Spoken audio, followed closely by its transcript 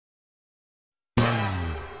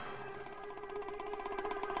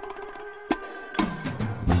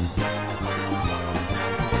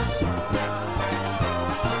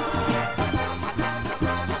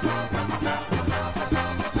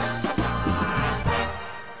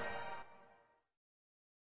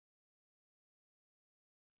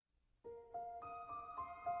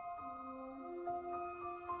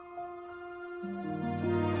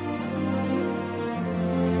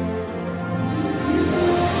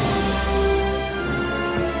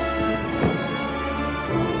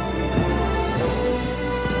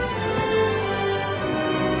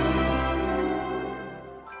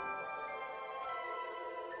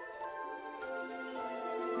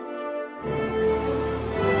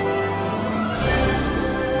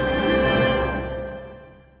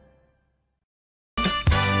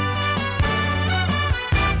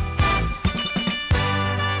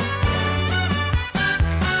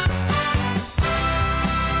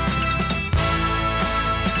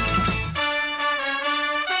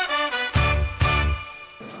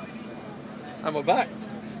And we're back.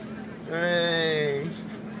 Hey.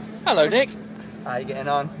 Hello, Nick. How you getting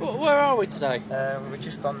on? Where are we today? We're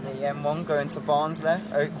just on the M1 going to Barnsley,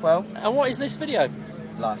 Oakwell. And what is this video?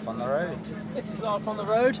 Life on the road. This is Life on the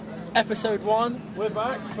Road, episode 1. We're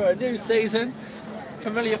back for a new season.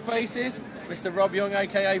 Familiar faces, Mr. Rob Young,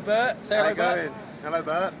 aka Bert. Say hello, Bert. Hello,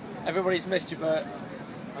 Bert. Everybody's missed you, Bert.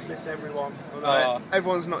 I've missed everyone. Oh.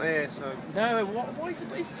 Everyone's not here, so No, why is it?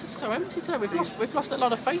 It's just so empty today. We've lost a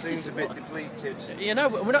lot of faces. seems a bit depleted. You know,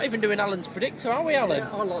 we're not even doing Alan's predictor, are we, Alan? Yeah,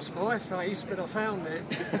 I lost my face, but I found it.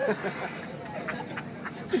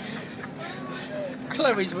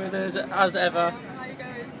 Chloe's with us as ever.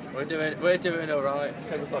 How you going? We're doing all right.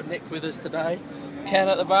 So we've got Nick with us today. Ken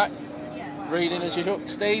at the back, reading as usual.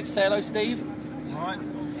 Steve, say hello, Steve. Right.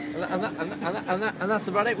 And that's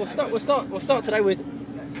about it. We'll start today with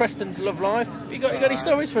Preston's love life. You got any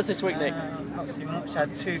stories for us this week, Nick? Not too much. I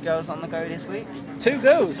had 2 girls on the go this week. 2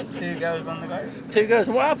 girls. 2 girls on the go. 2 girls.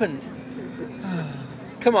 And what happened?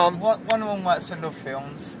 Come on. One of them works for Love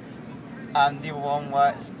Films, and the other one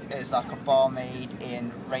works as like a barmaid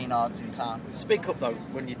in Reynard's in town. Speak up though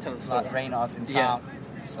when you tell the story. Like Reynard's in Yeah. town.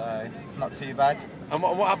 So not too bad. And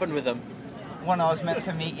what happened with them? One I was meant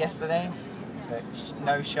to meet yesterday, but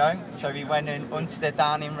no show. So we went and hunted her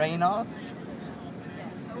down in Reynard's.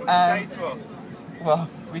 Say to her. Well,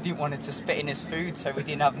 we didn't want her to spit in his food, so we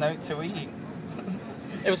didn't have no to eat.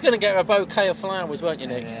 It was going to get her a bouquet of flowers, weren't you,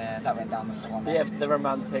 Nick? Yeah, that went down the Swanee. Yeah, the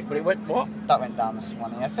romantic. But it went what? That went down the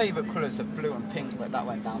Swanee. Her favourite colours are blue and pink, but that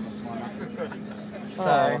went down the Swanee.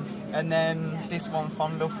 So, Oh. and then this one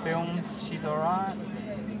from Love Films, she's alright.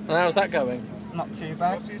 And how's that going? Not too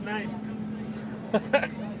bad. What's his name?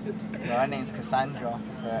 Well, her name's Cassandra,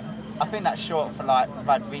 but I think that's short for like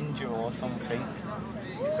Radvinja or something.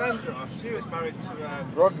 Cassandra. She was married to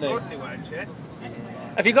Rodney. Rodney, weren't she?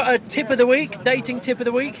 Have you got a tip of the week? Dating tip of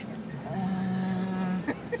the week?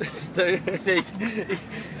 Uh,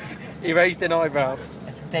 He raised an eyebrow.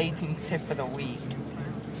 a dating tip of the week.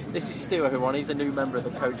 This is Stu, everyone. He's a new member of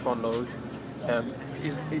the Coach One Laws.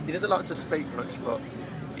 He doesn't like to speak much, but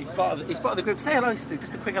he's part of the group. Say hello, Stu.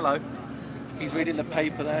 Just a quick hello. He's reading the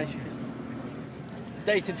paper there.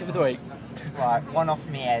 Dating tip of the week. Right, one off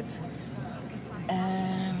me head.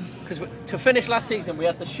 Because to finish last season, we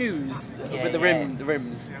had the shoes Yeah, with the yeah.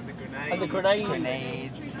 rims, She had the grenade. and the grenades.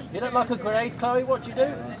 Grenades. You don't like a grenade, Chloe? What do you do?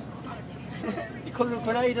 You call them a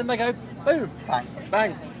grenade, and they go boom, Bang.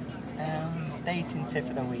 bang. Dating tip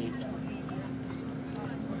of the week.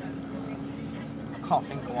 I can't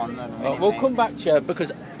think of one then. Well, we'll come back to you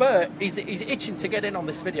because Bert he's itching to get in on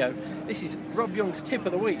this video. This is Rob Young's tip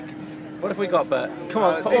of the week. What have we got, Bert? Come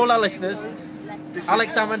on, for all our listeners. This Alex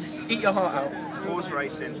is Salmon, eat your heart out. Horse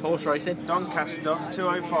racing. Horse racing. Doncaster,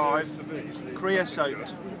 205.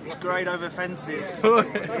 Creosote. It's great over fences.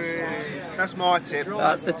 That's my tip.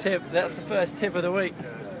 That's the tip. That's the first tip of the week.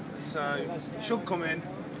 So, should come in.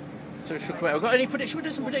 So we've got any prediction? We'll do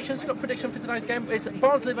some predictions. We've got a prediction for tonight's game. It's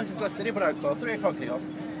Barnsley versus Leicester City, but Oakwell, 3 o'clock kick-off.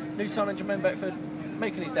 New signing Jermaine Beckford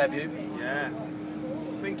making his debut. Yeah. I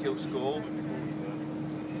think he'll score.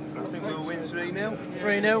 I think we'll win 3-0.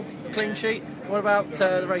 3-0, clean sheet. What about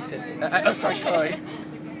the racist? Sorry, Chloe.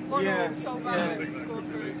 1-0, so bad to score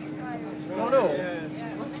for us.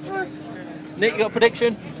 1-0. That's nice. Nick, you got a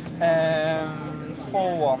prediction? 4-1.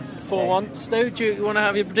 4-1. Stu, do you want to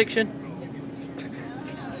have your prediction?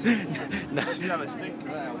 No. She had a stink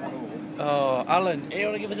there, 1-1. Oh, Alan, you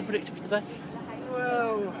want to give us a prediction for today?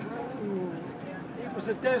 Well, it was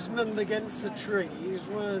a Desmond against the trees,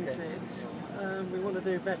 weren't it? We want to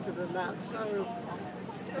do better than that, so...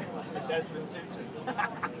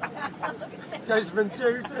 Desmond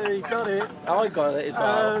Tutu, got it. I got it as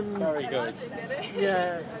well. Um, Very good.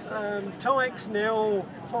 Yeah. Tyke's 0,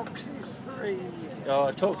 Foxes 3.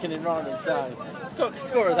 Oh, talking in rhyme and sound.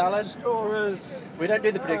 Scorers, Alan. Scorers. We don't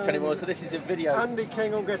do the predict anymore, so this is a video. Andy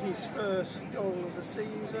King will get his first goal of the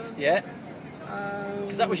season. Yeah,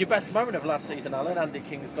 because that was your best moment of last season, Alan. Andy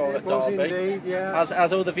King's goal It at was Derby. indeed, yeah.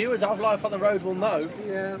 As all the viewers of Life on the Road will know.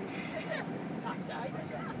 Yeah.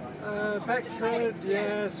 Beckford,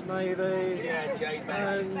 yes, maybe. Yeah, Jay Beck.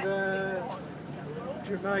 And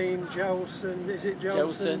Jermaine Jolson, is it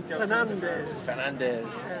Jolson? Jolson. Fernandez.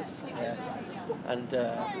 Fernandez. Yes. Yes. And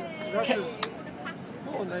That's Ken,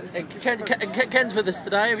 Go on then. Ken's with us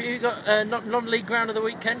today. Have you got non-league ground of the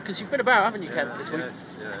week, Ken? Because you've been about, haven't you, Ken, this week?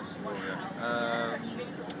 Yes.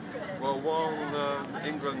 Well, while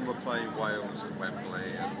England were playing Wales at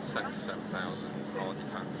Wembley and 77,000 Hardy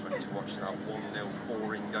fans went to watch that 1-0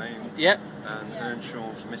 boring game. Yep. And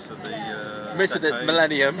Earnshaw's miss of the Miss of the decade.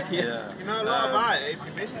 millennium. Yeah. You know a lot about it if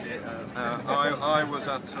you missed it. I was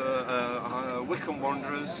at Wycombe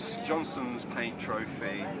Wanderers, Johnson's Paint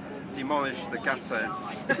Trophy, demolished the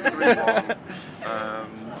Gasheads 3-1.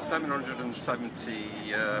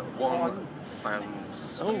 771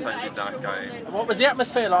 fans attended that game. What was the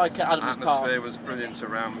atmosphere like at Adams The Park? atmosphere was brilliant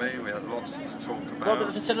around me. We had lots to talk about. What about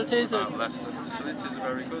the facilities? About Leicester. The facilities are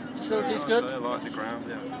very good. Facilities I good? like the ground,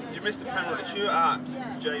 yeah. You missed a penalty shoot at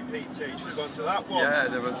JPT. You should have gone to that one. Yeah,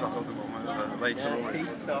 there was another one later on.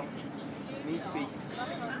 Pizza. Meat feast.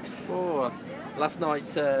 Oh, last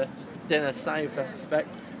night's dinner saved, I suspect.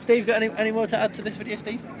 Steve, got any more to add to this video,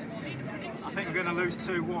 Steve? I think we're going to lose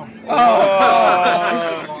 2-1.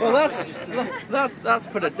 Well, that's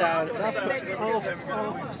put it down.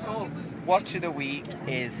 Watch of the week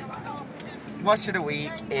is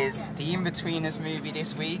the In-Betweeners movie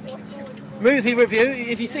this week. Movie review.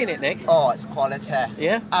 Have you seen it, Nick? Oh, it's quality.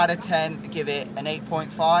 Yeah. Out of 10, give it an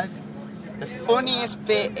 8.5. The funniest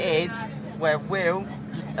bit is where Will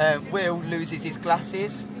loses his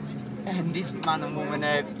glasses, and this man and woman,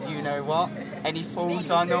 you know what, and he falls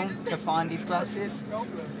on them to find his glasses.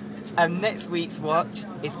 And next week's watch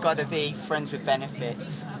is got to be Friends with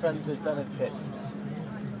Benefits. Friends with Benefits.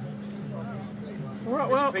 Right,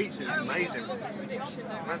 This well, pizza is amazing.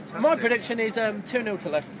 Fantastic. my prediction is 2-0 to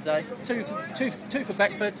Leicester today. Two for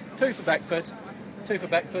Beckford, two for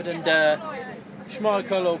Beckford, and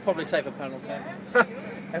Schmeichel will probably save a penalty.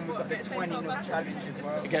 And we've got the 20 nug challenge as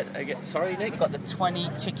well. Sorry, Nick. We've got the 20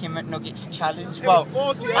 chicken McNuggets challenge. It Well,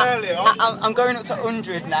 was 40 earlier. I'm going up to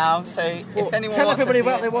 100 now, so if anyone Tell wants to everybody see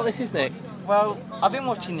about it, what this is, Nick. well, I've been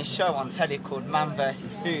watching this show on telly called Man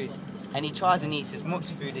vs Food, and he tries and eats as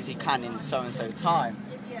much food as he can in so-and-so time.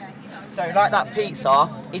 So like that pizza,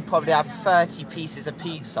 he'd probably have 30 pieces of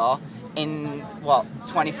pizza in,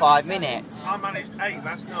 25 minutes. I managed 8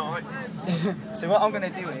 last night. So what I'm going to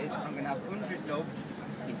do is, I'm going to have 100 nugs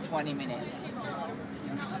in 20 minutes.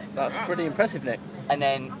 That's pretty impressive, Nick. And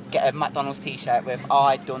then get a McDonald's t-shirt with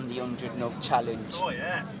I done the 100 nug challenge. Oh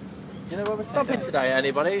yeah. Do you know where we're stopping today,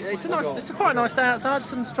 anybody? It's quite a nice day outside.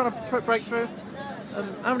 Sun's trying to break through.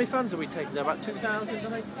 How many fans are we taking there? About 2,000, I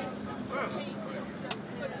think.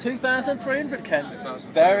 2,300, Ken.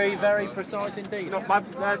 Very, very precise indeed. Not bad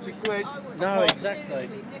for 30 quid. No, exactly.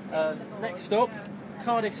 Next up,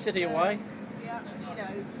 Cardiff City away.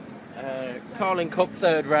 Carling Cup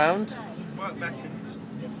third round. Work back.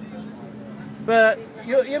 But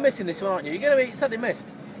you're missing this one, aren't you? You're going to be sadly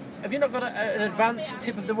missed. Have you not got an advanced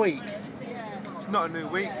tip of the week? It's not a new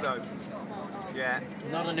week though. Yeah.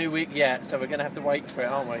 Not a new week yet, so we're going to have to wait for it,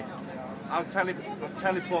 aren't we? I'll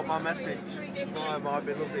teleport my message via my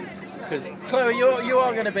beloved. Because Chloe, you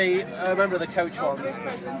are going to be a member of the coach ones.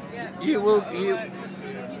 You will.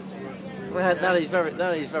 Well, that is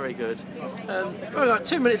very good. We've got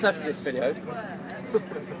 2 minutes left of this video.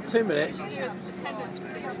 2 minutes.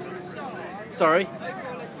 Sorry.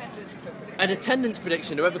 An attendance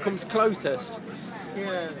prediction. Whoever comes closest.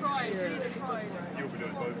 Yeah.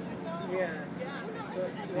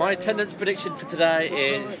 My attendance prediction for today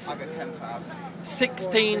is I got 10,000.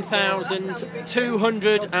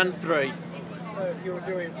 16,203. So if you're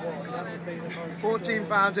doing what, that would be the most.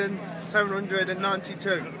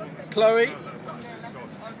 14,792. Chloe,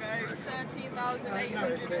 I'll go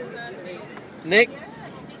 13,813. Nick,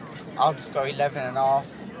 I'll just go 11.5.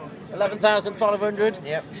 11,500.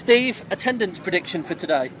 Yep. Steve, attendance prediction for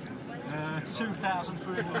today.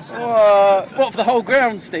 2,307. What, for the whole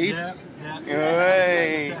ground, Steve? Yeah.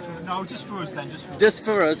 Hey. No, just for us then. Just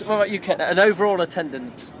for us. What about you, Ken? An overall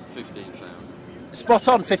attendance? 15,000. Spot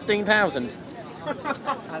on, 15,000.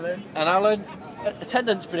 Alan? And Alan,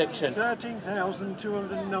 attendance prediction.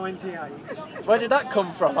 13,298. Where did that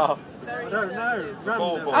come from, Al? I don't know.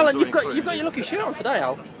 Random. Alan, you've got your lucky shirt on today,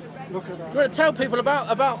 Al. Look at Do you that. want to tell people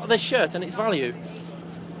about this shirt and its value?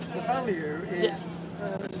 The value is,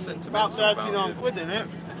 About 39 quid in it.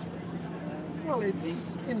 well,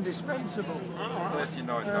 it's indispensable.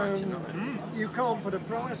 39.99. You can't put a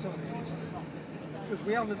price on it. Because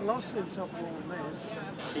we haven't lost since I've worn this.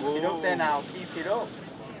 Keep it up then, Al. Keep it up.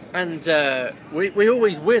 And we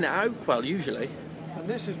always win at Oakwell, usually. And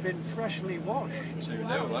this has been freshly washed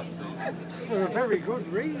 2-0 last season. for a very good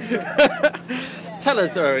reason. Tell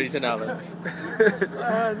us the reason, Alan.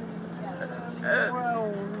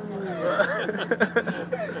 Well,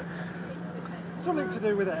 something to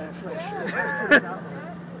do with air freshness, let's put it that way.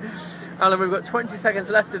 Alan, we've got 20 seconds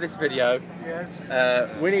left of this video. Yes.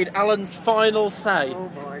 We need Alan's final say Oh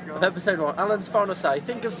my of God. episode 1. Alan's final say.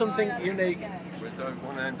 Think of something unique. We don't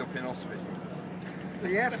want to end up in hospital.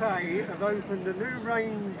 The FA have opened a new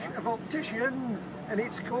range of opticians, and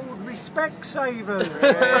it's called Respect Savers.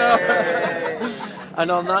 And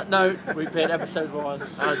on that note, we've been episode 1.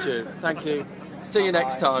 Adieu. Thank you. See you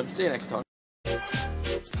next time. See you next time.